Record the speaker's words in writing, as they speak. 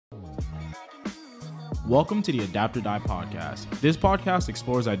Welcome to the Adapt or Die podcast. This podcast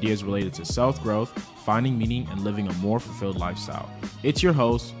explores ideas related to self-growth, finding meaning, and living a more fulfilled lifestyle. It's your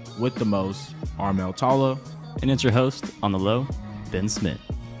host, with the most, Armel Tala. And it's your host, on the low, Ben Smith.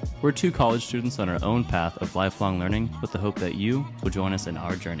 We're two college students on our own path of lifelong learning with the hope that you will join us in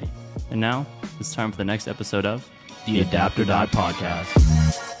our journey. And now, it's time for the next episode of The Adapt or Die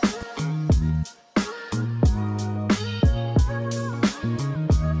podcast.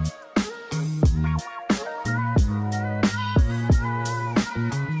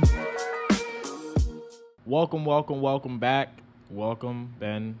 Welcome back. Welcome,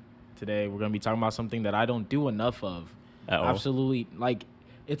 Ben. Today we're going to be talking about something that I don't do enough of. Absolutely. Like,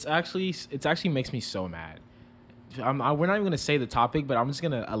 it's actually makes me so mad. We're not even going to say the topic, but I'm just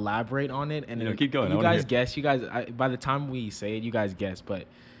going to elaborate on it. And keep going. You guys guess. By the time we say it, you guys guess. But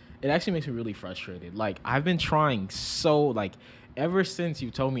it actually makes me really frustrated. Like, I've been trying ever since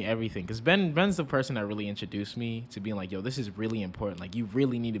you told me everything, because Ben's the person that really introduced me to being like, yo, this is really important. Like, you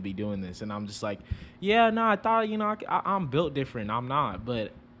really need to be doing this. And I'm just like, yeah, no, I thought, I'm built different. I'm not.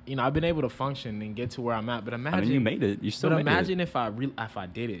 But, I've been able to function and get to where I'm at. But imagine you made it. You still made it. But imagine if I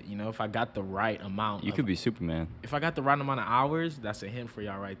did it, if I got the right amount. You could be Superman. If I got the right amount of hours, that's a hint for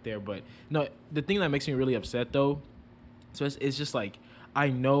y'all right there. But, no, the thing that makes me really upset, though, so it's just like, I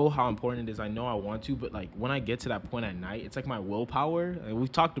know how important it is. I know I want to, but like when I get to that point at night, it's like my willpower. And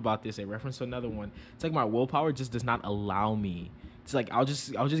we've talked about this. A reference to another one. It's like my willpower just does not allow me. It's like I'll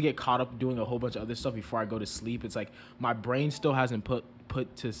just get caught up doing a whole bunch of other stuff before I go to sleep. It's like my brain still hasn't put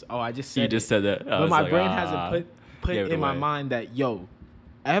to. Oh, I just said. You just said that. But my brain hasn't put in my mind that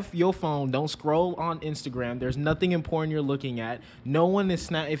F your phone. Don't scroll on Instagram. There's nothing important you're looking at. No one is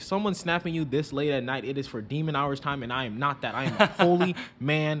if someone's snapping you this late at night, it is for demon hours time, and I am not that. I am a holy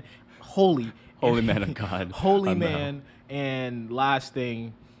man, holy man of God, holy man. And last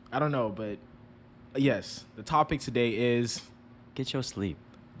thing, I don't know, but yes, the topic today is get your sleep.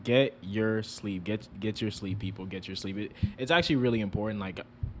 Get your sleep. Get your sleep, people. Get your sleep. It's actually really important. Like,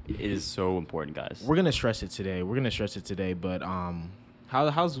 it is so important, guys. We're gonna stress it today. But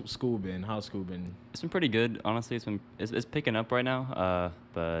How's school been? It's been pretty good, honestly. It's picking up right now.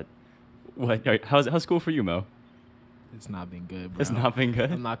 But how's school for you, Mo? It's not been good, bro. It's not been good.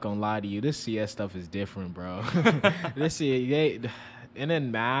 I'm not gonna lie to you. This CS stuff is different, bro. And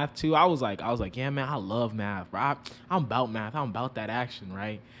then math too. I was like, yeah, man, I love math, bro. I'm about math. I'm about that action,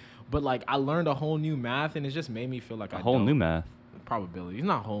 right? But like, I learned a whole new math, and it just made me feel like new math. Probability. It's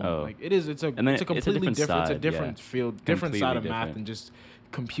not whole. Oh. Like, it is. It's a completely different. It's a different field, different side of math than just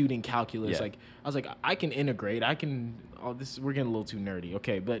computing calculus. Yeah. Like, I was like, I can integrate. We're getting a little too nerdy.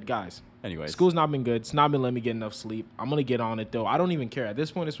 Okay, but guys, anyways, school's not been good. It's not been letting me get enough sleep. I'm gonna get on it though. I don't even care at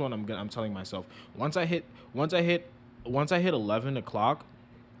this point. It's what I'm telling myself. Once I hit 11 o'clock.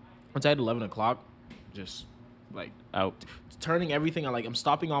 Just like out, turning everything. I'm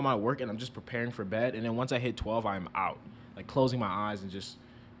stopping all my work and I'm just preparing for bed. And then once I hit 12, I'm out. Like, closing my eyes and just.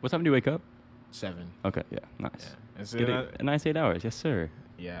 What time do you wake up? 7. Okay, yeah, nice. Yeah. And so a nice 8 hours, yes, sir.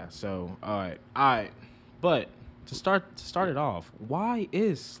 Yeah. So, all right. But to start it off, why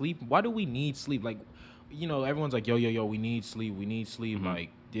is sleep? Why do we need sleep? Like, everyone's like, yo, we need sleep. Mm-hmm. Like,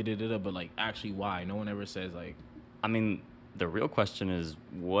 da. But like, actually, why? No one ever says like. I mean, the real question is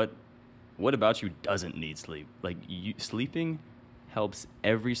what about you doesn't need sleep? Like, sleeping helps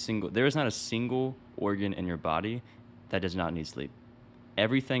there is not a single organ in your body that does not need sleep.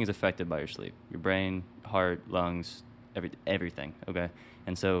 Everything is affected by your sleep. Your brain, heart, lungs, everything, okay?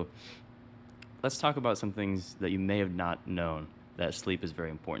 And so let's talk about some things that you may have not known that sleep is very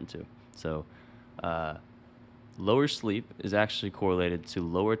important to. So lower sleep is actually correlated to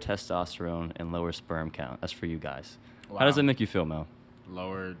lower testosterone and lower sperm count. That's for you guys. Wow. How does that make you feel, Mel?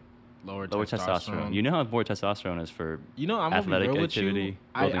 Lower testosterone. You know how more testosterone is for I'm athletic gonna be real activity.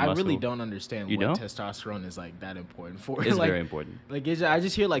 With you. I really don't understand what testosterone is like that important for. It's very important. Like, I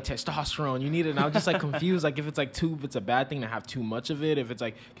just hear like testosterone. You need it, and I'm just like confused. Like, if it's a bad thing to have too much of it. If it's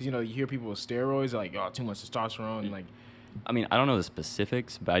like, because you hear people with steroids like, oh, too much testosterone. Like, I mean, I don't know the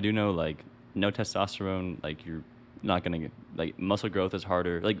specifics, but I do know like no testosterone, like you're not gonna get, like, muscle growth is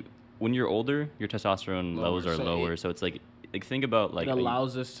harder. Like, when you're older, your testosterone levels are lower. So it's like think about like it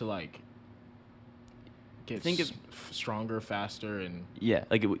allows us to like get stronger, faster, and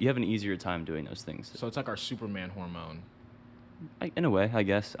like you have an easier time doing those things. So it's like our Superman hormone. In a way, I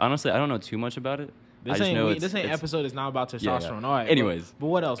guess. Honestly, I don't know too much about it. This episode is not about testosterone. Yeah. All right. Anyways, but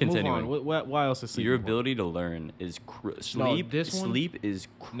what else? continuing. Move on. Why else is sleep? Your ability to learn is sleep. Sleep is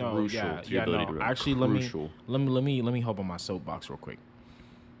crucial to your ability to learn. Actually, crucial. let me hop on my soapbox real quick.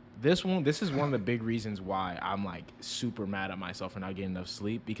 this is one of the big reasons why I'm like super mad at myself for not getting enough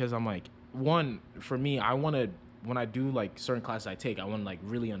sleep, because I'm like, one, for me, I want to, when I do like certain classes I take, I want to like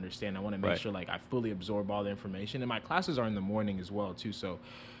really understand. I want to make Right. sure like I fully absorb all the information, and my classes are in the morning as well too. So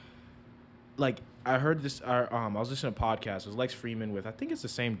like I heard this, I was listening to a podcast. It was Lex Freeman with, I think it's the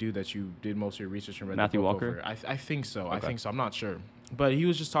same dude that you did most of your research and read the Matthew book Walker? over. I think so. I Okay. think so. I'm not sure, but he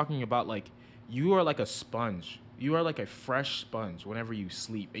was just talking about like you are like a sponge. You are like a fresh sponge whenever you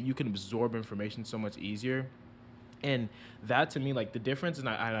sleep, and you can absorb information so much easier. And that to me, like the difference, and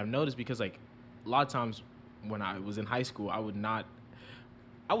I've noticed, because like a lot of times when I was in high school, I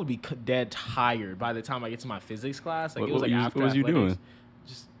would be dead tired by the time I get to my physics class. Like What- it was what like was- after what was you athletics, doing?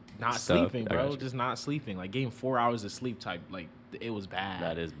 just not Stuff. sleeping, I bro. got you. Just not sleeping. Like getting 4 hours of sleep type. Like it was bad.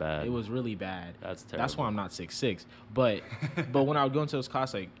 That is bad. It was really bad. That's That's why terrible. I'm not 6'6". But when I would go into those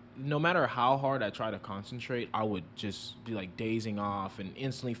classes, like no matter how hard I try to concentrate, I would just be like dazing off and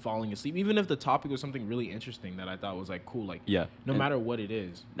instantly falling asleep. Even if the topic was something really interesting that I thought was like cool, like Yeah. no And matter what it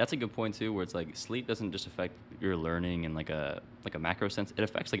is. That's a good point too, where it's like sleep doesn't just affect your learning in like a macro sense. It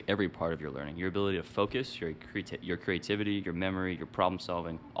affects like every part of your learning. Your ability to focus, your creativity, your memory, your problem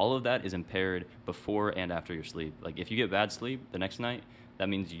solving. All of that is impaired before and after your sleep. Like if you get bad sleep the next night, that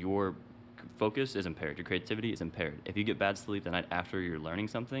means your focus is impaired, your creativity is impaired. If you get bad sleep the night after you're learning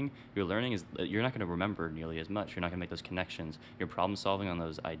something, your learning is, you're not going to remember nearly as much. You're not going to make those connections. Your problem solving on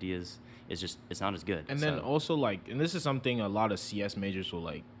those ideas is just, it's not as good. And then also like, and this is something a lot of CS majors will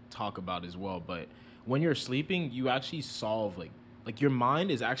like talk about as well, but when you're sleeping, you actually solve like your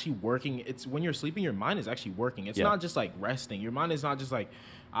mind is actually working. It's when you're sleeping, your mind is actually working. It's Yeah. not just like resting. Your mind is not just like,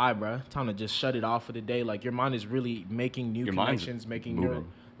 all right, bro, time to just shut it off for the day. Like your mind is really making new Your mind's connections, making moving.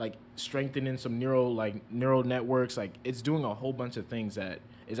 like strengthening some neural networks. Like it's doing a whole bunch of things that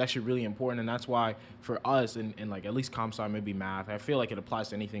is actually really important. And that's why for us in like at least comp sci, maybe math, I feel like it applies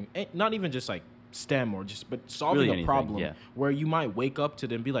to anything, not even just like STEM or just, but solving Really a anything, problem yeah. where you might wake up to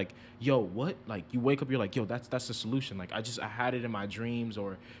them, be like, yo, what? Like you wake up, you're like, yo, that's the solution. Like I had it in my dreams.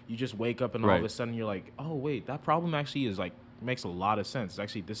 Or you just wake up and all of a Right. sudden you're like, oh wait, that problem actually is like, makes a lot of sense.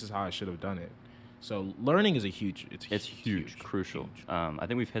 Actually, this is how I should have done it. So learning is it's huge, crucial. I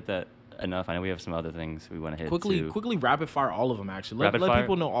think we've hit that enough. I know we have some other things we want to hit too. Quickly rapid fire all of them actually. Let Rapid fire?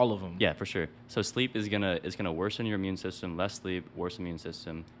 people know all of them. Yeah, for sure. So sleep is gonna worsen your immune system. Less sleep, worse immune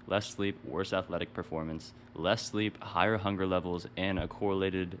system. Less sleep, worse athletic performance. Less sleep, higher hunger levels, and a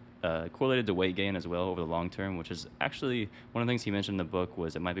correlated to weight gain as well over the long term. Which is actually one of the things he mentioned in the book,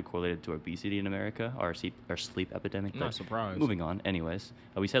 was it might be correlated to obesity in America, our sleep epidemic. Not But surprised. Moving on. Anyways,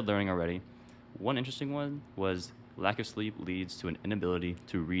 we said learning already. One interesting one was lack of sleep leads to an inability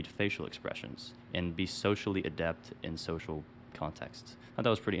to read facial expressions and be socially adept in social contexts. I thought that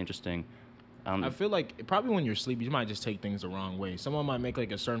was pretty interesting. I feel like probably when you're asleep, you might just take things the wrong way. Someone might make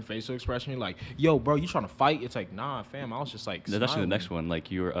like a certain facial expression. You're like, yo, bro, you trying to fight? It's like, nah, fam, I was just like, That's actually the smiling. next one. Like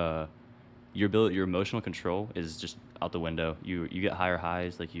your emotional control is just out the window. You get higher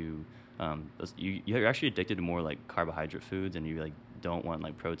highs. Like you're actually addicted to more like carbohydrate foods, and you like don't want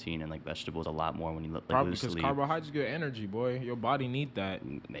like protein and like vegetables a lot more when you like Probably lose because sleep. carbohydrates give energy, boy. Your body need that.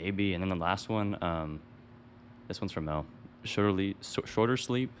 Maybe. And then the last one, this one's from Mel. Shorter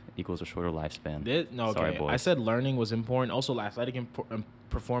sleep equals a shorter lifespan. Okay. Sorry, boys. I said learning was important. Also, athletic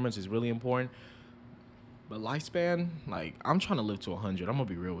performance is really important. But lifespan, like, I'm trying to live to 100. I'm going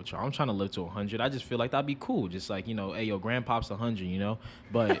to be real with y'all. I'm trying to live to 100. I just feel like that'd be cool. Just like, you know, hey, yo, grandpop's 100, you know?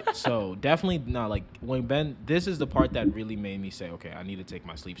 But so definitely not like when this is the part that really made me say, okay, I need to take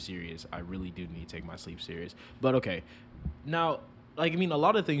my sleep serious. I really do need to take my sleep serious. But okay, now, like, I mean, a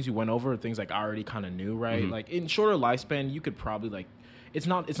lot of things you went over are things like I already kind of knew, right? Mhm. Like in shorter lifespan, you could probably like, it's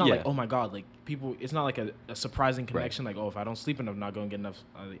not Yeah. like, oh my God, like people, it's not like a surprising connection. Like, oh, if I don't sleep enough, I'm not going to get enough,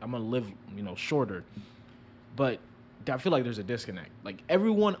 I'm going to live, you know, shorter. But I feel like there's a disconnect. Like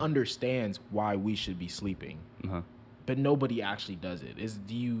everyone understands why we should be sleeping, Uh-huh. but nobody actually does it.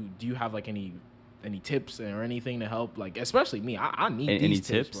 Do you have like any tips or anything to help? Like especially me, I need Any these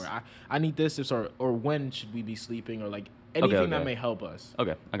tips? Where I need this tips or when should we be sleeping or like anything Okay. that may help us.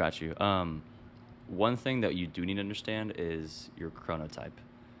 Okay, I got you. One thing that you do need to understand is your chronotype.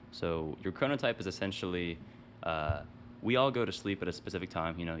 So your chronotype is essentially, we all go to sleep at a specific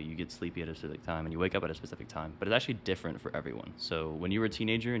time. You know, you get sleepy at a specific time and you wake up at a specific time, but it's actually different for everyone. So when you were a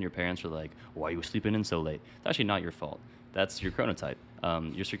teenager and your parents were like, why are you sleeping in so late? It's actually not your fault. That's your chronotype.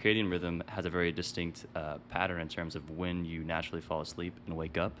 Your circadian rhythm has a very distinct pattern in terms of when you naturally fall asleep and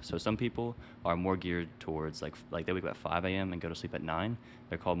wake up. So some people are more geared towards like they wake up at 5 a.m. and go to sleep at 9.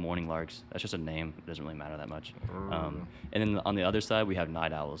 They're called morning larks. That's just a name. It doesn't really matter that much. And then on the other side, we have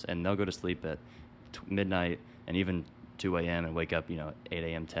night owls, and they'll go to sleep at midnight and even 2 a.m. and wake up, 8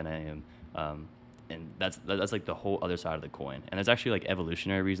 a.m., 10 a.m. And that's like the whole other side of the coin. And there's actually like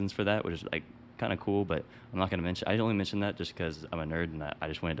evolutionary reasons for that, which is like kind of cool, but I'm not gonna mention. I only mention that just because I'm a nerd and I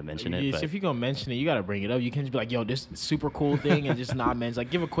just wanted to mention it. But If you're gonna mention it, you gotta bring it up. You can't just be like, "Yo, this super cool thing," and just not mention. Like,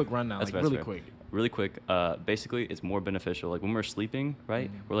 give a quick rundown, That's like fair, really that's fair. quick. Really quick. Basically, it's more beneficial. Like when we're sleeping, right?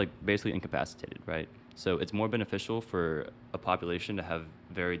 We're like basically incapacitated, right? So it's more beneficial for a population to have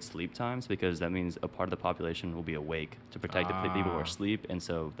varied sleep times because that means a part of the population will be awake to protect the people who are asleep, and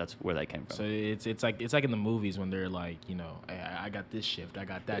so that's where that came from. So it's like in the movies when they're like, I got this shift, I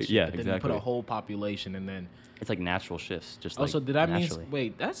got that shift. Yeah, but then exactly. you put a whole population, and then It's like natural shifts, just also like did that mean naturally.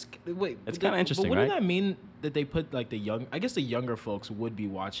 wait? That's wait. It's but kinda that- interesting, But wouldn't right? that mean that they put like I guess the younger folks would be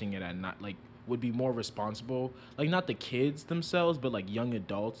watching it at night, like would be more responsible, like not the kids themselves, but like young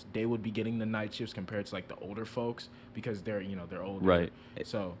adults. They would be getting the night shifts compared to like the older folks because they're they're older. Right.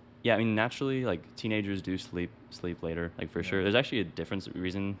 So Yeah, I mean, naturally, like teenagers do sleep later, like for sure. There's actually a different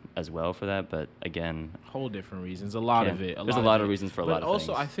reason as well for that, but again, whole different reasons. A lot of it. There's a lot of reasons for a but lot of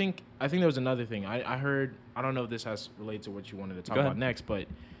also, things. I think there was another thing. I heard. I don't know if this has related to what you wanted to talk Go about ahead. next, but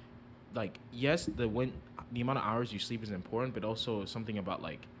like yes, the amount of hours you sleep is important, but also something about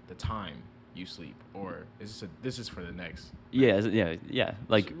like the time you sleep, or is this is for the next? Yeah.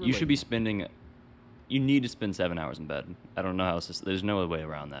 Like So, you should be spending. You need to spend 7 hours in bed. I don't know how else. There's no other way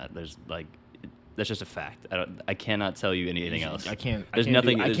around that. There's like, that's just a fact. I cannot tell you anything else. I can't. There's I can't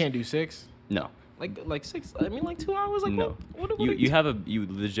nothing. Do, I there's- can't do 6. No. Like 6. I mean, like 2 hours. Like No. What You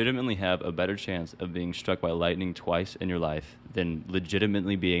legitimately have a better chance of being struck by lightning twice in your life than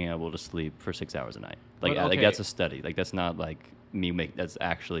legitimately being able to sleep for 6 hours a night. Like, But, like okay. that's a study. Like that's not like that's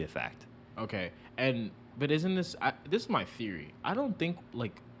actually a fact. Okay, but isn't this this is my theory? I don't think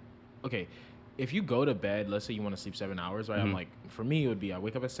okay, if you go to bed, let's say you want to sleep 7 hours, right? I'm Mhm. like, for me it would be I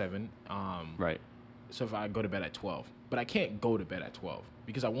wake up at 7. Right. So if I go to bed at 12, but I can't go to bed at 12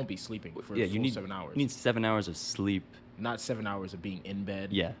 because I won't be sleeping for Yeah, the you full need 7 hours. You need 7 hours of sleep. Not 7 hours of being in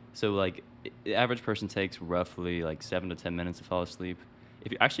bed. Yeah. So like, the average person takes roughly like 7 to 10 minutes to fall asleep.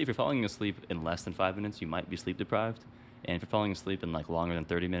 If you're falling asleep in less than 5 minutes, you might be sleep deprived. And if you're falling asleep in like longer than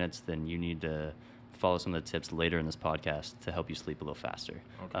 30 minutes, then you need to follow some of the tips later in this podcast to help you sleep a little faster.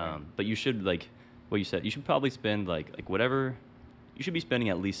 Okay. But you should, like what you said, you should probably spend like whatever. You should be spending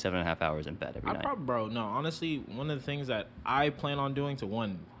at least 7.5 hours in bed every night. Bro, no, honestly, one of the things that I plan on doing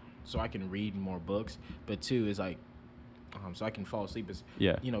so I can read more books, but two is like, so I can fall asleep is,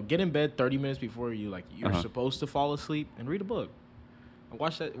 Yeah. Get in bed 30 minutes before you're Uh-huh. supposed to fall asleep and read a book.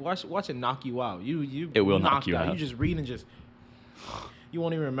 Watch it knock you out. You It will knock knocked you out. You just read and just, you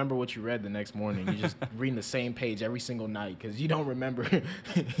won't even remember what you read the next morning. You just reading the same page every single night because you don't remember.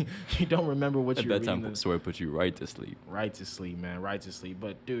 You don't remember what That you're reading. bedtime story puts you right to sleep. Right to sleep, man. Right to sleep.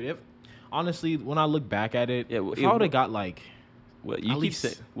 But dude, honestly, when I look back at it, Yeah, well, if I would have got like, What you At keep least-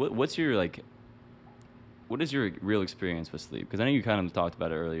 saying? What's your like? What is your real experience with sleep? Because I know you kind of talked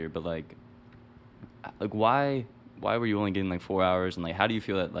about it earlier, but like why were you only getting like 4 hours, and like how do you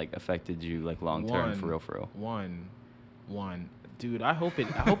feel that like affected you like long term for real? One, dude, I hope it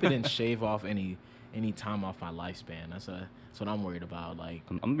didn't shave off any time off my lifespan. That's what I'm worried about. Like,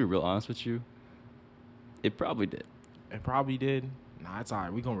 I'm gonna be real honest with you. It probably did. it probably did. Nah, it's all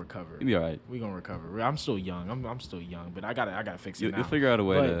right. We gonna recover. You'll be all right. We gonna recover. I'm still young. I'm still young, but I gotta fix it now. You'll figure out a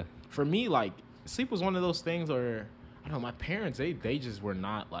way But to. for me, like, sleep was one of those things where I don't know. My parents, they just were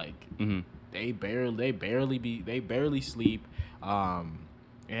not like. Mm-hmm. They barely sleep, and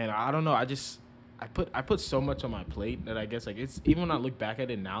I don't know. I put so much on my plate that I guess like it's even when I look back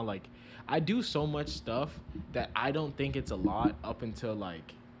at it now, like I do so much stuff that I don't think it's a lot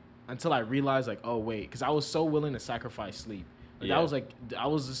until I realized like, oh wait, because I was so willing to sacrifice sleep. Like, Yeah. I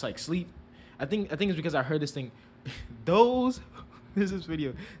was just like sleep. I think it's because I heard this thing. There's this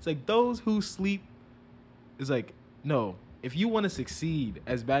video. It's like those who sleep. It's like no. If you want to succeed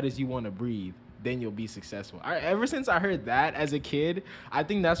as bad as you want to breathe, then you'll be successful. Ever since I heard that as a kid, I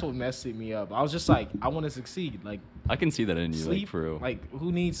think that's what messed me up. I was just like, I want to succeed. Like, I can see that in you, sleep, like for real. like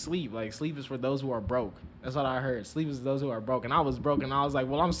who needs sleep? Like, sleep is for those who are broke. That's what I heard. Sleep is those who are broke. And I was broke, and I was like,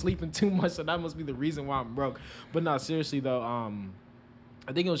 well, I'm sleeping too much, so that must be the reason why I'm broke. But no, seriously though,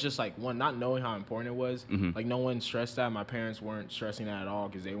 I think it was just like one, not knowing how important it was. Mhm. Like no one stressed that. My parents weren't stressing that at all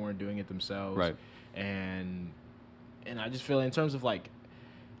because they weren't doing it themselves. Right. And I just feel in terms of like,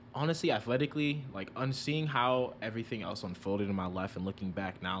 honestly, athletically, like seeing how everything else unfolded in my life and looking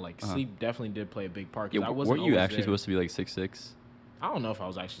back now, like sleep definitely did play a big part. Yeah, I wasn't weren't you always actually there. supposed to be like 6'6"? I don't know if I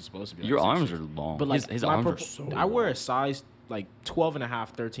was actually supposed to be. Like Your 6'6". arms are long. But like his my arms are so. I wear a long. size like 12 and a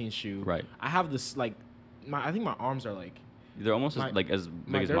half, 13 shoe. Right. I have this like I think my arms are like They're almost My- as my- big as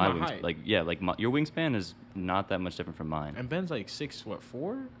they're my my wings. height. Like yeah, like your wingspan is not that much different from mine. And Ben's like 6'4"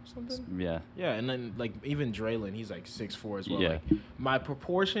 or something. Yeah. Yeah, and then like even Draylon, he's like 6'4" as well. Yeah. Like my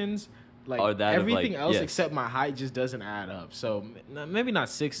proportions, like Are that of, everything like- else yeah. except my height just doesn't add up. So maybe not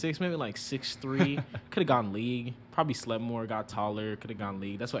 6'6", maybe like 6'3". Could have gone league. Probably slept more, got taller. Could have gone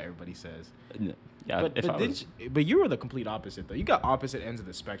league. That's what everybody says. Yeah. But if I but, was, but you were the complete opposite though. You got opposite ends of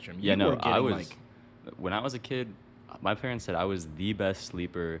the spectrum. yeah, You no, were getting, I was. like, When I was a kid, my parents said I was the best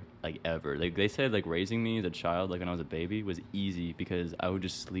sleeper like ever. Like they said, like raising me as a child, like when I was a baby, was easy because I would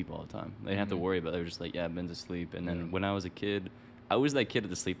just sleep all the time. They didn't have to worry about it. They were just like, yeah, Ben's asleep. And then Yeah. when I was a kid, I was that kid at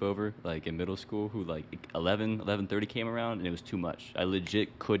the sleepover, like in middle school, who like 11:30 came around and it was too much. I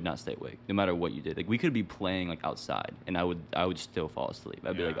legit could not stay awake, no matter what you did. Like we could be playing like outside, and I would still fall asleep.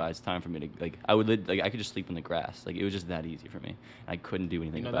 I'd be like, Yeah. oh, it's time for me to like. I could just sleep on the grass. Like it was just that easy for me. I couldn't do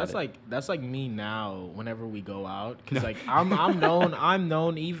anything You know, about that's it. that's like me now. Whenever we go out, because like I'm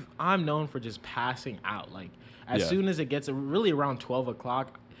known for just passing out. Like as Yeah. soon as it gets really around 12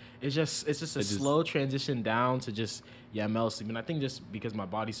 o'clock, it's just a It just- slow transition down to just Mel sleep. And I think just because my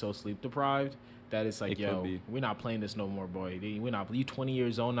body's so sleep deprived that it's like, It could yo, be. we're not playing this no more, boy. We're not. You 20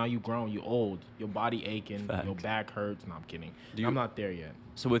 years old now. You grown. You old. Your body aching. Your Facts. back hurts. No, I'm kidding. Do you- I'm not there yet.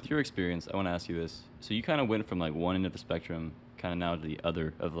 So with your experience, I want to ask you this. So you kind of went from like one end of the spectrum, kind of now to the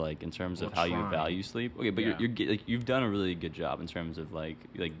other of like in terms of Well, how you trying. value sleep. Okay, but Yeah. like you've done a really good job in terms of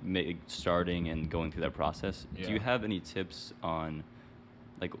starting and going through that process. Do you Yeah. have any tips on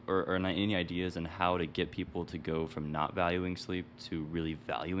like or any ideas on how to get people to go from not valuing sleep to really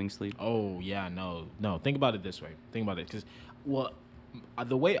valuing sleep? Oh yeah, no. Think about it this way. Think about it, because, well,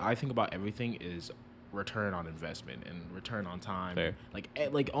 the way I think about everything is return on investment and return on time. Fair.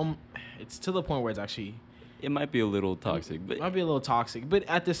 It's to the point where it's actually It might be a little toxic, but might be a little toxic. But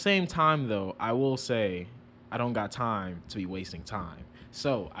at the same time, though, I will say I don't got time to be wasting time.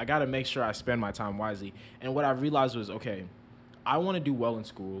 So I got to make sure I spend my time wisely. And what I realized was, okay, I want to do well in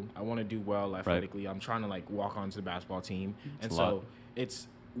school. I want to do well athletically. I'm trying to like walk onto the basketball team. It's And a lot. so it's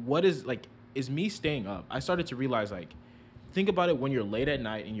what is me staying up. I started to realize, like, think about it when you're late at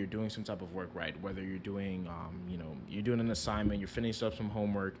night and you're doing some type of work, right? Whether you're doing, you're doing an assignment, you're finishing up some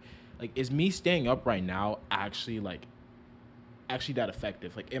homework. Like, is me staying up right now actually that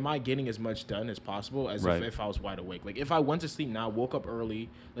effective? Like, am I getting as much done as possible as Right. if I was wide awake? Like, if I went to sleep now, woke up early,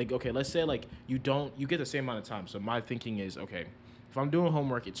 like, okay, let's say like you get the same amount of time. So my thinking is, okay, if I'm doing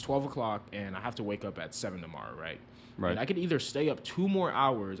homework, it's 12 o'clock and I have to wake up at 7 tomorrow, right? Right. And I could either stay up 2 more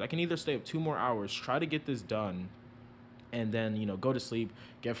hours. Try to get this done, and then, go to sleep,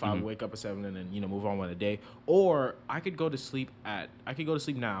 get 5, Mhm. wake up at 7, and then, move on with the day. Or I could go to sleep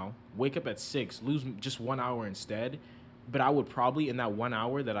now, wake up at 6, lose just 1 hour instead. But I would probably, in that 1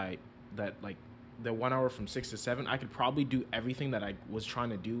 hour the 1 hour from 6 to 7, I could probably do everything that I was trying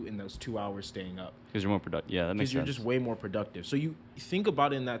to do in those 2 hours staying up. because you're more productive. Yeah, that makes Because you're sense. just way more productive. So you think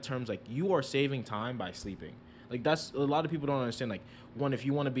about it in that terms, like, you are saving time by sleeping. Like, that's a lot of people don't understand. Like, one, if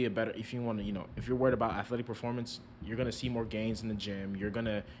you want to be if you're worried about athletic performance, you're gonna see more gains in the gym. You're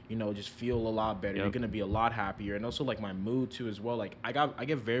gonna, just feel a lot better. Yep. You're gonna be a lot happier, and also like my mood too as well. Like, I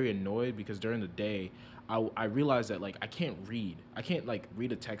get very annoyed because during the day, I realize that like I can't read like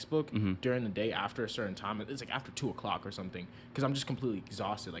read a textbook Mhm. during the day after a certain time. It's like after 2 o'clock or something, because I'm just completely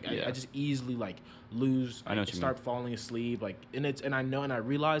exhausted. Like Yeah. I just easily like lose. I know what you start falling asleep. Like, and I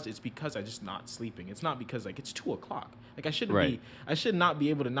realize it's because I just not sleeping. It's not because like it's 2 o'clock. Like I Right. I should not be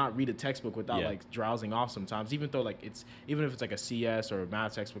able to not read a textbook without Yeah. like drowsing off sometimes. Even though like even if it's like a CS or a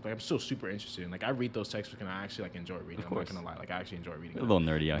math textbook, like I'm still super interested in. Like I read those textbooks and I actually like enjoy reading. Of I'm not course. gonna lie. Like I actually enjoy reading. A them. little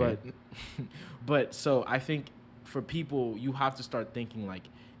nerdy out But here. but so I think for people, you have to start thinking like,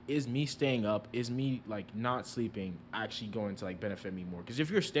 is me staying up, is me like not sleeping actually going to like benefit me more? Because if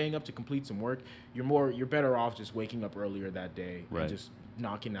you're staying up to complete some work, you're better off just waking up earlier that day Right. and just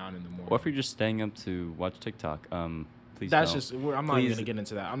knocking out in the morning. Or if you're just staying up to watch TikTok, please That's don't. just. I'm not even Please. gonna get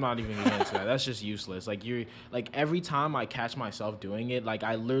into that. I'm not even gonna get into that. That's just useless. Like every time I catch myself doing it, like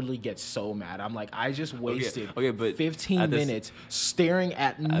I literally get so mad. I'm like, I just wasted but 15 at this- minutes staring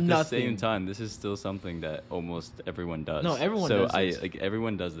at At nothing. the same time, this is still something that almost everyone does. No, everyone so does this.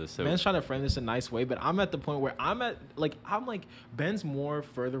 everyone does this. So Ben's trying to frame this in a nice way, but I'm at the point where I'm Ben's more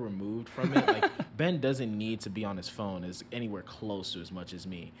further removed from it. Like Ben doesn't need to be on his phone as anywhere close to as much as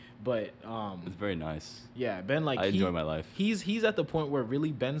me. But it's very nice. yeah, Ben I enjoy my life. He's at the point where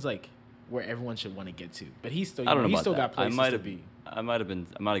really Ben's like where everyone should want to get to, but he's still I don't know he's about still that. got places to be. I might have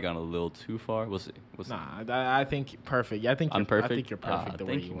gone a little too far. We'll see. Nah, I think perfect. Yeah, I think I'm I perfect? think you're perfect Ah, the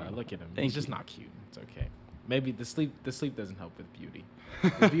way thank you you, are. man. Look at him. Thank He's just you. not cute. It's okay. maybe the sleep doesn't help with beauty.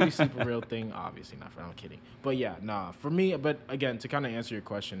 Is beauty sleep a real thing? Obviously not. I'm kidding. But yeah, nah. For me, but again, to kind of answer your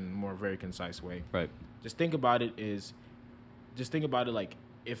question in a more very concise way, Right. just think about it like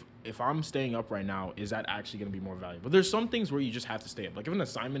if I'm staying up right now, is that actually going to be more valuable? There's some things where you just have to stay up. Like if an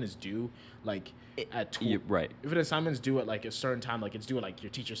assignment is due like at 2, Right. if an assignment is due at like a certain time, like it's due at like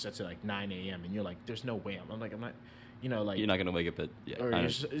your teacher sets it like 9 a.m. and you're like, there's no way. I'm not, you know, like You're not gonna wake up at or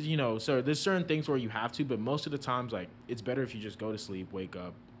you know, so there's certain things where you have to, but most of the times, like it's better if you just go to sleep, wake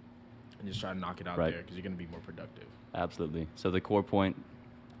up, and just try to knock it out Right. there because you're gonna be more productive. Absolutely. So the core point: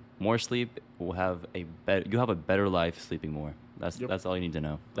 more sleep will have a better. You have a better life sleeping more. Yep. That's all you need to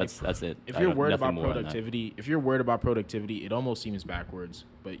know. That's it. If I you're don't- worried nothing about more than that. productivity, it almost seems backwards,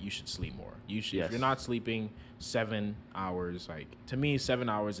 but you should sleep more. You should. Yes. If you're not sleeping 7 hours, like to me, 7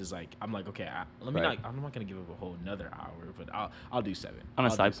 hours is like I'm like okay, let me Right. not. I'm not gonna give up a whole another hour, but I'll do 7. On a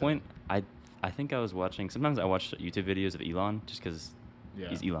I'll do side 7. point, I think I was watching. Sometimes I watch YouTube videos of Elon just because Yeah.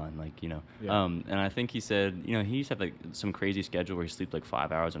 he's Elon, like, you know. Yeah. And I think he said, you know, he used to have like some crazy schedule where he slept like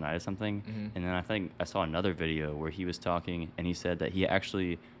 5 hours a night or something. Mhm. And then I think I saw another video where he was talking and he said that he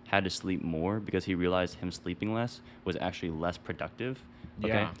actually had to sleep more because he realized him sleeping less was actually less productive. Okay.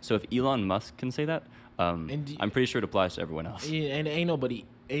 Yeah. So if Elon Musk can say that, And I'm pretty sure it applies to everyone else. Yeah, and ain't nobody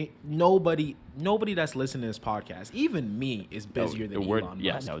that's listening to this podcast, even me, is busier than Elon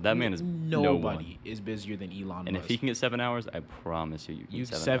yeah, Musk. no, that man is no one. nobody is busier than Elon And Musk. if he can get 7 hours, I promise you, can you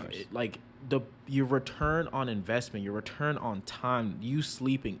get 7 hours. like your return on investment, your return on time, you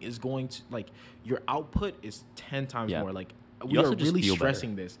sleeping is going to like your output is 10 times Yeah. more. Like You we also are just really feel better.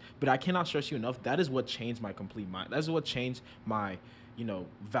 stressing this, but I cannot stress you enough. That is what changed my complete mind. That's what changed my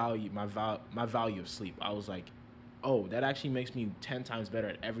value, my value of sleep. I was like, oh, that actually makes me 10 times better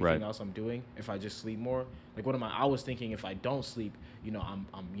at everything Right. else I'm doing if I just sleep more. Like what am I was thinking if I don't sleep, I'm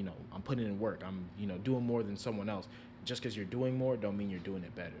putting in work. I'm, doing more than someone else. Just because you're doing more don't mean you're doing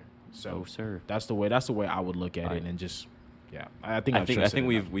it better. So Oh, sir. that's the way I would look at All it right. and just I think I think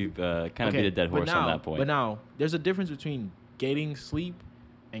we've kind of beat a dead horse on that point. But now there's a difference between getting sleep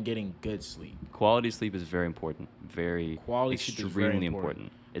and getting good sleep. Quality sleep is very important. Quality sleep is very extremely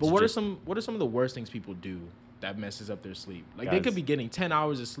important. It's But what just- are some of the worst things people do that messes up their sleep? Like they Guys. could be getting 10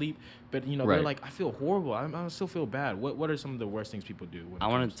 hours of sleep, but they're Right. like, I feel horrible. I still feel bad. What are some of the worst things people do? I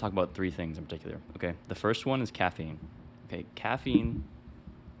want to talk about 3 things in particular. Okay, the first one is caffeine. Okay, caffeine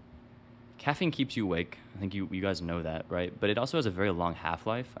keeps you awake. I think you guys know that, right? But it also has a very long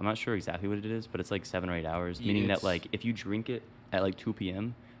half-life. I'm not sure exactly what it is, but it's like 7 or 8 hours, meaning that It's- like if you drink it at like 2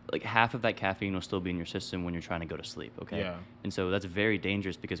 p.m., like half of that caffeine will still be in your system when you're trying to go to sleep, okay? Yeah. And so that's very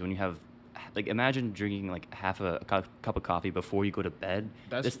dangerous because when you have like imagine drinking like half a cup of coffee before you go to bed.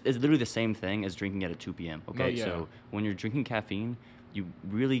 That's- It's literally the same thing as drinking it at 2 p.m., okay? yeah. So when you're drinking caffeine, you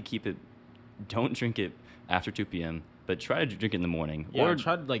really keep it don't drink it after 2 p.m., but try to drink it in the morning. Yeah, or I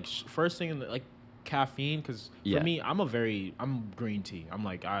tried like first thing in the, like caffeine because Yeah. for me I'm green tea. I'm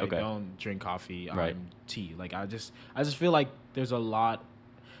like I Okay. don't drink coffee. Right. I'm tea. Like I just feel like there's a lot.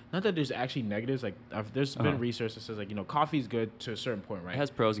 Not that there's actually negatives. Like there's been Uh-huh. research that says like coffee is good to a certain point, right? it has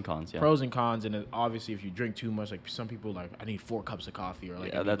pros and cons, yeah. Pros and cons, and obviously if you drink too much, like some people like I need 4 cups of coffee or like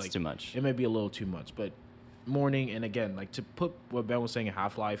Yeah, I need, that's like, too much. It may be a little too much, but morning and again like to put what Ben was saying in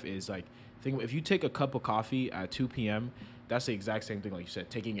half life is like think if you take a cup of coffee at 2 p.m. that's the exact same thing like you said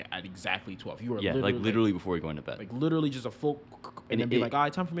taking it at exactly 12. You are Yeah, literally before you're going to bed. like literally just a full and And then be it- like all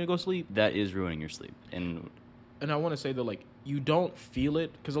right, time for me to go sleep. That is ruining your sleep. And I want to say that like you don't feel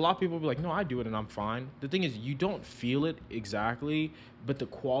it because a lot of people will be like, no, I do it and I'm fine. The thing is, you don't feel it exactly, but the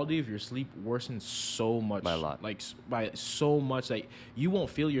quality of your sleep worsens so much By a lot. like by so much that you won't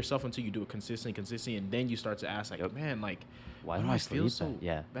feel yourself until you do it consistently, and then you start to ask like, Yep. man, like Why do don't I feel sleep so bad?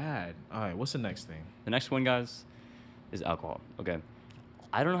 Yeah. bad? All right, what's the next thing? the next one, guys, is alcohol. Okay.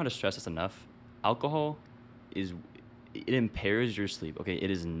 I don't know how to stress this enough. Alcohol it impairs your sleep. Okay, it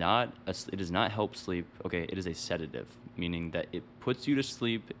does not help sleep. Okay, it is a sedative, meaning that it puts you to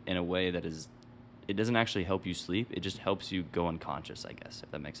sleep in a way that is it doesn't actually help you sleep. It just helps you go unconscious, I guess,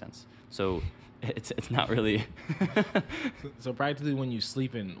 if that makes sense. So it's not really So practically, when you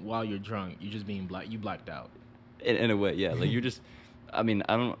sleeping while you're drunk, you're just being you blacked out. in a way, yeah. Like you're just I mean,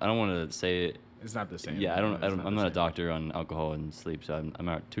 I don't want to say it. It's not the same. Yeah, No, it's I'm the not a same. doctor on alcohol and sleep, so I'm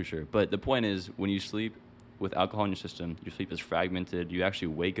not too sure. But the point is, when you sleep with alcohol in your system, your sleep is fragmented. You actually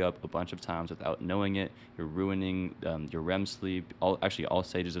wake up a bunch of times without knowing it. You're ruining your REM sleep, all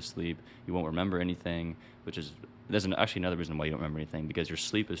stages of sleep. You won't remember anything, which is there's actually another reason why you don't remember anything, because your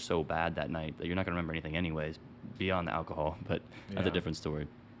sleep is so bad that night that you're not going to remember anything anyways, beyond the alcohol. But that's a Yeah. different story.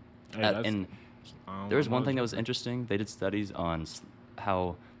 Hey, that's- And I don't there was know one thing that what was interesting. They did studies on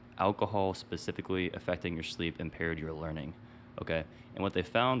how alcohol specifically affecting your sleep impaired your learning. Okay, and what they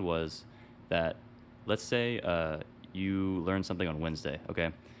found was that, let's say you learn something on Wednesday.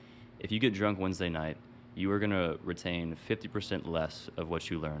 Okay, if you get drunk Wednesday night, you are gonna retain 50% less of what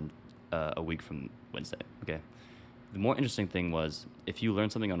you learned a week from Wednesday. Okay. The more interesting thing was, if you learn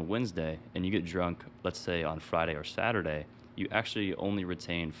something on Wednesday and you get drunk, let's say on Friday or Saturday, you actually only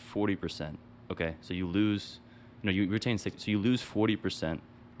retain 40%. Okay, so you lose, you retain 60, so you lose 40%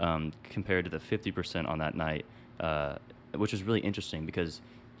 compared to the 50% on that night, which is really interesting because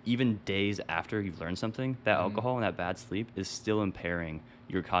even days after you've learned something, that alcohol and that bad sleep is still impairing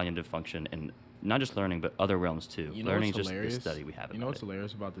your cognitive function and not just learning, but other realms too. Learning is just the study we have. You know what's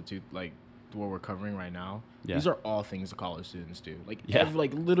hilarious about the two, like what we're covering right now? Yeah. These are all things that college students do. Like, Yeah.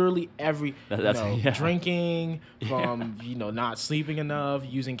 like literally every, yeah. drinking, from, not sleeping enough,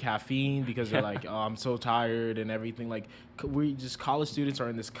 using caffeine because they're like, oh, I'm so tired and everything. Like, college students are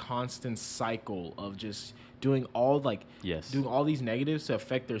in this constant cycle of just doing all doing all these negatives to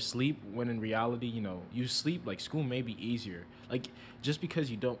affect their sleep, when in reality, you sleep, like, school may be easier. Like, just because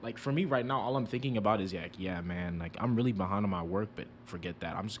you don't, like, for me right now, all I'm thinking about is, yeah, man, like, I'm really behind on my work, but forget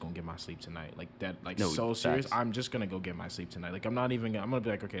that. I'm just going to get my sleep tonight. Like, that, like, so serious. I'm just going to go get my sleep tonight. Like, I'm going to be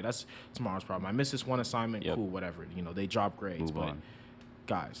like, okay, that's tomorrow's problem. I missed this one assignment. Cool, whatever. They drop grades. Move but on.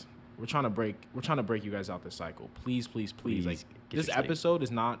 Guys, we're trying to break you guys out this cycle. Please. Like, this your sleep. episode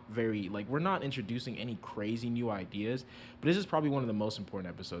is not very, like, we're not introducing any crazy new ideas, but this is probably one of the most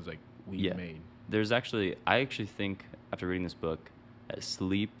important episodes, like, we've made. I actually think, after reading this book,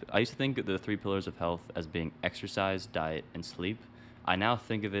 sleep, I used to think of the 3 pillars of health as being exercise, diet, and sleep. I now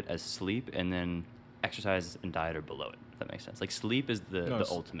think of it as sleep, and then exercise and diet are below it, if that makes sense. Like, sleep is the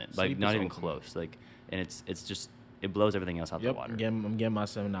ultimate, like, not even close. Like, and it's just, it blows everything else out the water. I'm getting my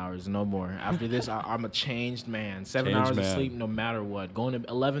 7 hours, no more. After this, I'm a changed man. 7 hours of sleep, no matter what. Going to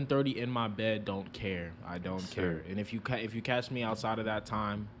 11:30 in my bed, don't care. I don't care. And if you catch me outside of that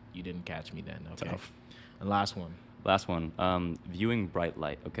time, you didn't catch me then. Okay. Tough. And last one. Viewing bright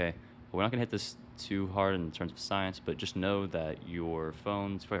light. Okay, we're not gonna hit this too hard in terms of science, but just know that your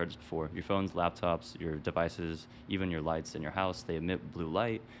phones, you've probably heard this before, your phones, laptops, your devices, even your lights in your house, they emit blue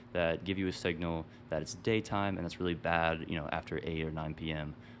light that give you a signal that it's daytime, and that's really bad, after 8 or 9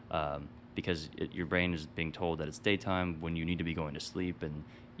 p.m. Because your brain is being told that it's daytime when you need to be going to sleep, and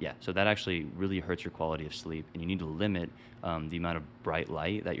so that actually really hurts your quality of sleep, and you need to limit the amount of bright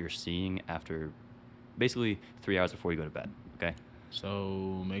light that you're seeing after basically 3 hours before you go to bed. Okay.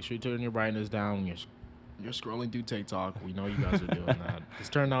 So make sure you turn your brightness down. You're scrolling through TikTok. We know you guys are doing that.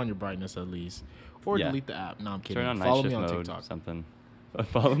 Just turn down your brightness at least, or delete the app. No, I'm kidding. Turn on Follow night me shift on mode. TikTok. Something.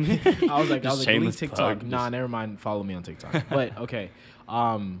 Follow me. I was like, delete TikTok. Plug. Nah, never mind. Follow me on TikTok. But okay.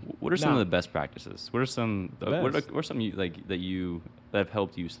 What are some of the best practices? What are some? What are some that have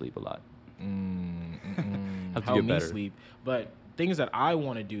helped you sleep a lot? Help me sleep. But things that I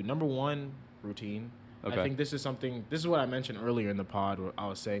want to do. Number one, routine. Okay. I think this is what I mentioned earlier in the pod, where I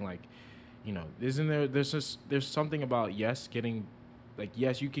was saying, like, there's something about, yes,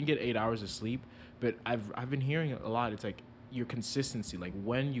 you can get 8 hours of sleep, but I've been hearing a lot. It's like your consistency, like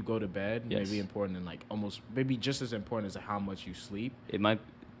when you go to bed, may be important, and like almost maybe just as important as how much you sleep.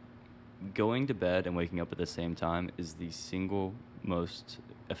 Going to bed and waking up at the same time is the single most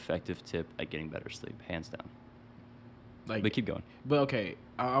effective tip at getting better sleep, hands down. Like, but keep going. But okay,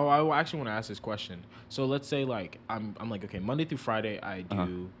 I actually want to ask this question. So let's say, like, I'm like, okay, Monday through Friday I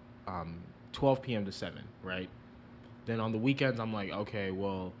do 12 p.m. to 7, right? Then on the weekends I'm like, okay,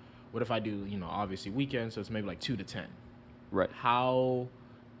 well, what if I do, obviously weekends, so it's maybe like 2 to 10. Right.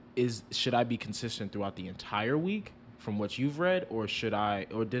 Should I be consistent throughout the entire week from what you've read, or should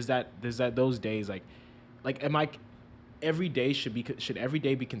those days, like am I should every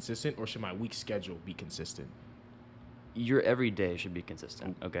day be consistent, or should my week schedule be consistent? Your every day should be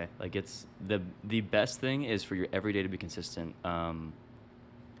consistent. Okay, like, it's the best thing is for your every day to be consistent.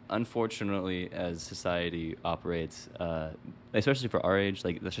 Unfortunately, as society operates, especially for our age,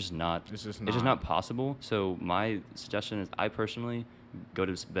 like, it's just not possible. So my suggestion is, I personally go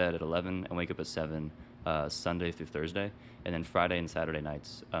to bed at 11 and wake up at 7, Sunday through Thursday, and then Friday and Saturday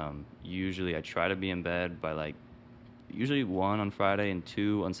nights. Usually I try to be in bed by usually 1 on Friday and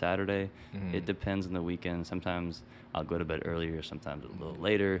 2 on Saturday. Mm-hmm. It depends on the weekend. Sometimes I'll go to bed earlier, sometimes a little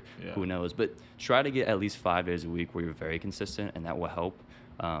later. Yeah. Who knows? But try to get at least 5 days a week where you're very consistent, and that will help.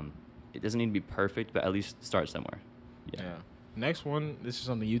 It doesn't need to be perfect, but at least start somewhere. Yeah. Next one, this is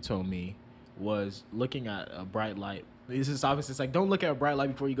something you told me, was looking at a bright light. This is obviously, it's like, don't look at a bright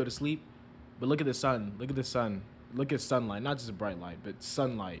light before you go to sleep, but look at the sun. Look at the sun. Look at sunlight, not just a bright light, but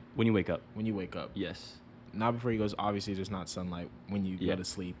sunlight. When you wake up. When you wake up. Yes. not before he goes. Obviously, there's not sunlight when you Yeah. go to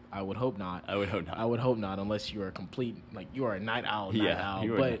sleep. I would hope not. I would hope not. I would hope not, unless you are a complete like you are a night owl. Yeah,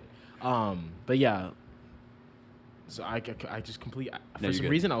 you are But yeah. So I just complete. No, For you're some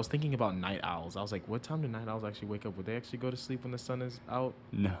good. reason, I was thinking about night owls. I was like, what time do night owls actually wake up? Would they actually go to sleep when the sun is out?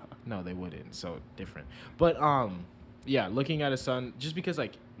 No. No, they wouldn't. So different. But yeah, looking at a sun, just because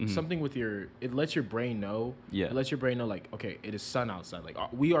like something with it lets your brain know. Yeah. It lets your brain know like, okay, it is sun outside. Like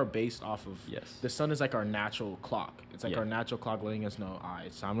we are based off of. Yes. The sun is like our natural clock. It's like Yeah. our natural clock letting us know, all right,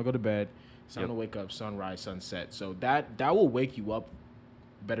 it's time to go to bed. It's time Yep. to wake up. Sunrise, sunset. So that will wake you up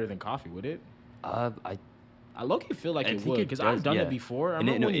better than coffee, would it? I low-key feel like I it think would it because does, I've done yeah. it before. I And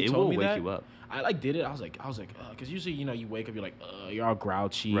remember when you told will me wake that. you up. I like did it. I was like, because usually you wake up, you're like, you're all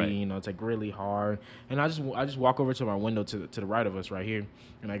grouchy, Right. it's like really hard. And I just walk over to my window to the right of us right here,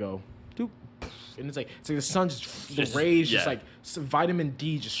 and I go, doop, and it's like the sun the rays just yeah. like vitamin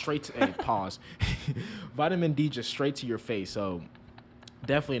D just straight to pause, vitamin D just straight to your face. So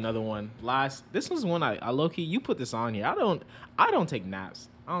definitely another one. This was one I low key you put this on here. I don't take naps.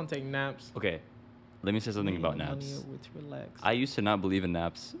 I don't take naps. Okay. Let me say something about naps. I used to not believe in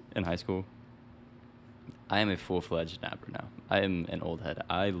naps in high school. I am a full-fledged napper now. I am an old head.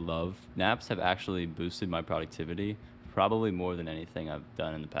 I love naps. Have actually boosted my productivity probably more than anything I've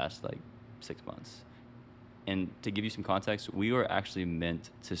done in the past like 6 months. And to give you some context, we were actually meant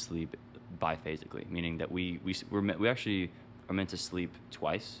to sleep biphasically, meaning that we actually are meant to sleep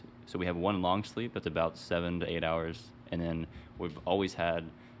twice. So we have one long sleep that's about 7 to 8 hours, and then we've always had,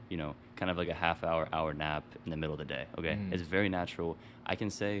 kind of like a hour nap in the middle of the day. Okay, It's very natural. I can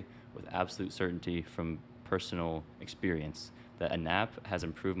say with absolute certainty from personal experience that a nap has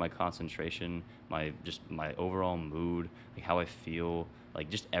improved my concentration, my overall mood, like how I feel, like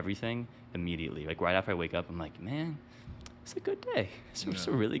just everything immediately. Like right after I wake up, I'm like, man, it's a good day. It's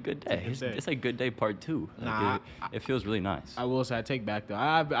a really good day. It's like good day part 2. Like it feels really nice. I will say I take back though.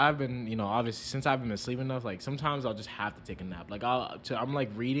 I've been obviously since I've been sleeping enough. Like sometimes I'll just have to take a nap. Like I'm like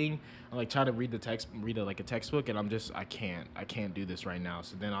reading. I'm like trying to read a textbook, and I can't do this right now.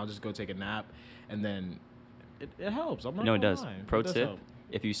 So then I'll just go take a nap, and then it helps. I'm not No, it gonna does. lie. Pro It does tip: help.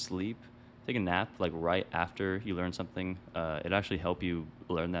 if you sleep, take a nap like right after you learn something. It actually help you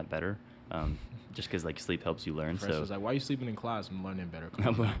learn that better. Just because like sleep helps you learn. Professor's So like, why are you sleeping in class? I'm learning better. Stop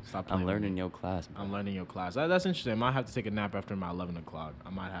playing I'm with learning me. your class. Bro. I'm learning your class. That's interesting. I might have to take a nap after my 11 o'clock. I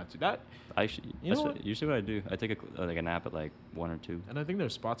might have to. Usually what I do. I take a nap at like 1 or 2. And I think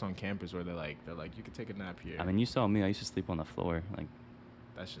there's spots on campus where they're like you could take a nap here. I mean, you saw me. I used to sleep on the floor. Like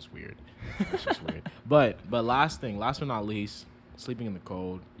That's just weird. That's just weird. But last but not least, sleeping in the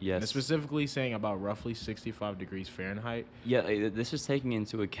cold. Yes. And specifically saying about roughly 65 degrees Fahrenheit. yeah, this is taking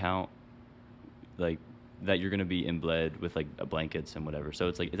into account like that you're gonna be in bed with like blankets and whatever. So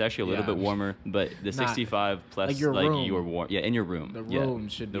it's like it's actually a little Yeah. bit warmer, but the 65 plus like your room. you are warm. Yeah, in your room. The Yeah. room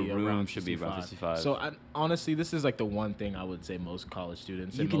should the be room around should be around 65. So honestly, this is like the one thing I would say most college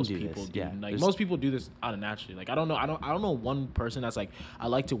students You and can most do people this, do. yeah. Like There's- most people do this out of naturally. Like I don't know one person that's like I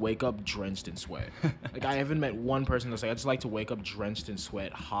like to wake up drenched in sweat. Like I haven't met one person that's like I just like to wake up drenched in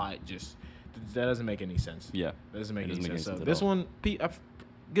sweat, hot. Just that doesn't make any sense. Yeah. That doesn't make It any sense. So at this all. one,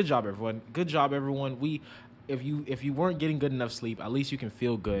 good job everyone. Good job everyone. If you weren't getting good enough sleep, at least you can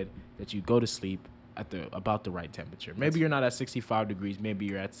feel good that you go to sleep at about the right temperature. Maybe you're not at 65 degrees. Maybe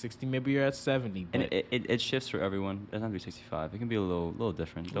you're at 60. Maybe you're at 70. And But it shifts for everyone. It doesn't have to be 65. It can be a little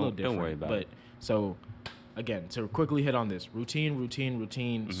different. Don't worry about it. So, again, to quickly hit on this, routine,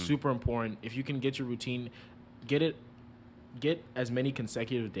 Mm-hmm. super important. If you can get your routine, get as many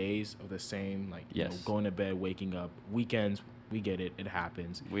consecutive days of the same, like Yes. going to bed, waking up, weekends. We get it. It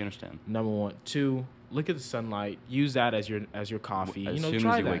happens. We understand. Number 1, 2. Look at the sunlight. Use that as your coffee. As soon as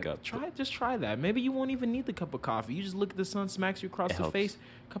try you that. wake up. Just try that. Maybe you won't even need the cup of coffee. You just look at the sun, smacks you across It the helps. face.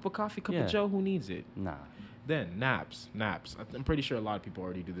 Cup of coffee, cup Yeah. of Joe. Who needs it? Nah. Then naps. I'm pretty sure a lot of people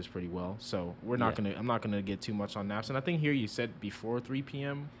already do this pretty well. So I'm not gonna get too much on naps. And I think here you said before 3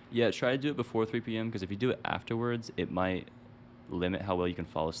 p.m. Yeah, try to do it before 3 p.m. because if you do it afterwards, it might limit how well you can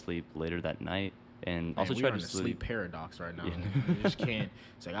fall asleep later that night. And also we try are to in a sleep paradox right now. Yeah. You just can't.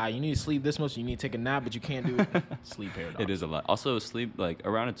 It's like you need to sleep this much. You need to take a nap, but you can't do it. Sleep paradox. It is a lot. Also, sleep like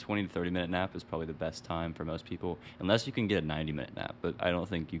around a 20 to 30 minute nap is probably the best time for most people, unless you can get a 90-minute nap. But I don't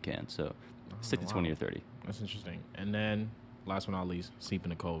think you can. So stick to 20 wow. or 30. That's interesting. And then, last but not least, sleep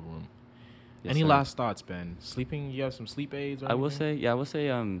in a cold room. Yes, Any sir. last thoughts, Ben? Sleeping? You have some sleep aids? Or I will anything?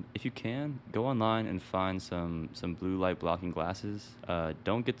 say, if you can, go online and find some blue light blocking glasses.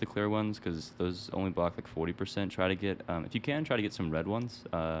 Don't get the clear ones because those only block like 40%. Try to get, if you can, try to get some red ones.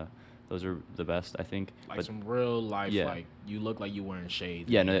 Those are the best, I think. Like But some real life, yeah. like you look like you wearing shades.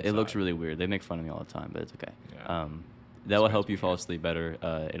 yeah, on no, the it looks inside. really weird. They make fun of me all the time, but it's okay. Yeah. That will It's help you fall weird. asleep better.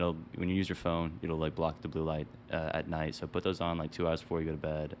 It'll when you use your phone, it'll like block the blue light at night. So put those on like 2 hours before you go to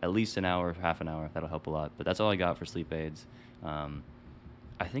bed. At least an hour, half an hour. That'll help a lot. But that's all I got for sleep aids.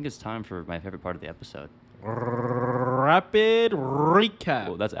 I think it's time for my favorite part of the episode. Rapid recap.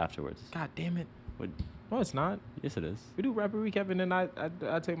 Well, that's afterwards. God damn it. What, No, it's not. yes, it is. We do rapid recap and then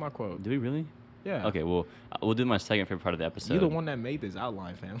I take my quote. Do we really? Yeah. Okay, well, we'll do my second favorite part of the episode. You're the one that made this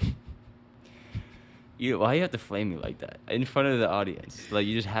outline, fam. Why you have to flame me like that in front of the audience? Like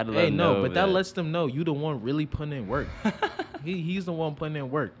you just had to let Hey, them no, know but that lets them know you the one really putting in work. He's the one putting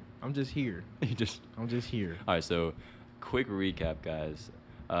in work. I'm just here. you just. I'm just here. All right, so quick recap, guys.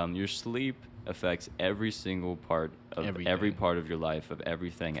 Your sleep affects every single part of every Everything. part of your life, of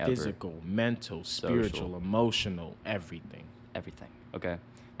everything ever. Physical, mental, spiritual, Social. emotional, everything. Everything. Okay,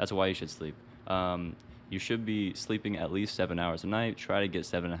 that's why you should sleep. You should be sleeping at least 7 hours a night. Try to get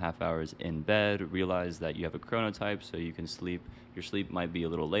 7.5 hours in bed. Realize that you have a chronotype, so you can sleep. Your sleep might be a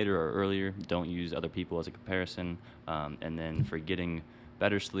little later or earlier. Don't use other people as a comparison. And then for getting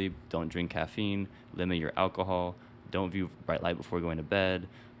better sleep, don't drink caffeine. Limit your alcohol. Don't view bright light before going to bed.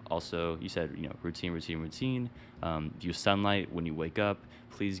 Also, you said, routine. Use sunlight when you wake up.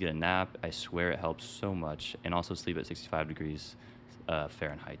 Please get a nap. I swear it helps so much. And also sleep at 65 degrees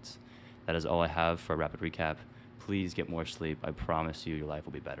Fahrenheit. That is all I have for a rapid recap. Please get more sleep. I promise you your life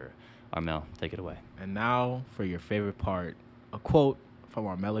will be better. Armel, take it away. And now for your favorite part, a quote from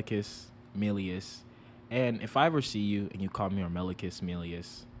Armelicus Melius. And if I ever see you and you call me Armelicus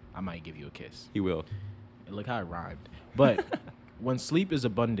Melius, I might give you a kiss. He will. Look how it rhymed. But when sleep is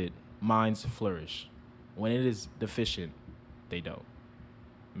abundant, minds flourish. When it is deficient, they don't.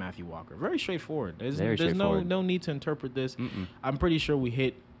 Matthew Walker. Very straightforward. There's straightforward. no need to interpret this. Mm-mm. I'm pretty sure we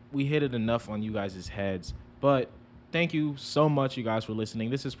hit it enough on you guys' heads. But thank you so much, you guys, for listening.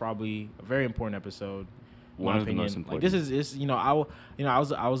 This is probably a very important episode. in One my of the opinion. most Like important. this is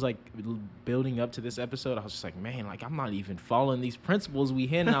I was like building up to this episode. I was just like, man, like I'm not even following these principles we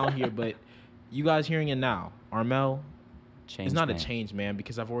hitting out here. But you guys hearing it now, Armel. Change, It's not man. a change, man,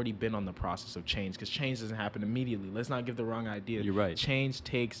 because I've already been on the process of change. Because change doesn't happen immediately. Let's not give the wrong idea. You're right. Change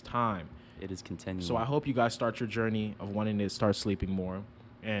takes time. It is continuing. So I hope you guys start your journey of wanting to start sleeping more.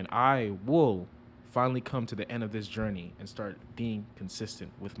 And I will finally come to the end of this journey and start being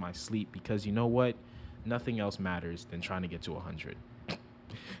consistent with my sleep. Because you know what? Nothing else matters than trying to get to 100.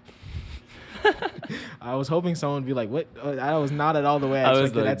 I was hoping someone would be like, what? I was not at all the way I I was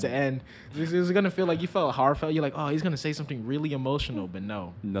expected like- that to end. It was going to feel like you felt heartfelt. You're like, oh, he's going to say something really emotional. But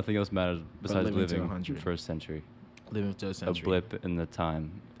no. Nothing else matters besides living to living 100. for a century. Living to a century. A blip in the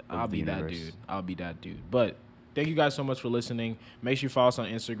time of I'll the be that universe. dude. I'll be that dude. But thank you guys so much for listening. Make sure you follow us on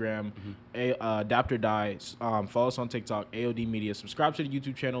Instagram, Adapt or Die. Follow us on TikTok, AOD Media. Subscribe to the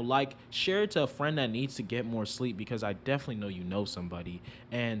YouTube channel. Like, share it to a friend that needs to get more sleep, because I definitely know you know somebody.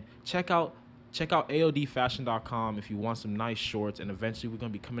 And check out AODfashion.com if you want some nice shorts. And eventually we're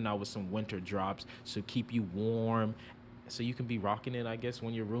going to be coming out with some winter drops to keep you warm, so you can be rocking it, I guess,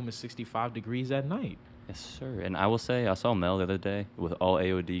 when your room is 65 degrees at night. Yes, sir. And I will say, I saw Mel the other day with all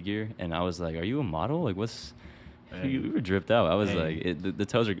AOD gear, and I was like, "Are you a model? Like, what's?" Hey. You were dripped out. I was Hey. like,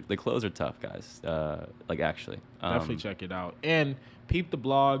 the clothes are tough, guys. Like actually, Definitely check it out. And peep the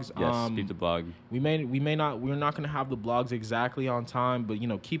blogs. Yes, peep the blog. We're not gonna have the blogs exactly on time, but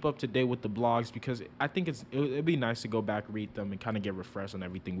keep up to date with the blogs, because I think it'd be nice to go back, read them, and kind of get refreshed on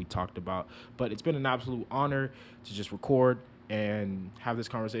everything we talked about. But it's been an absolute honor to just record and have this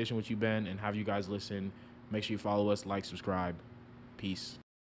conversation with you, Ben, and have you guys listen. Make sure you follow us, like, subscribe. Peace.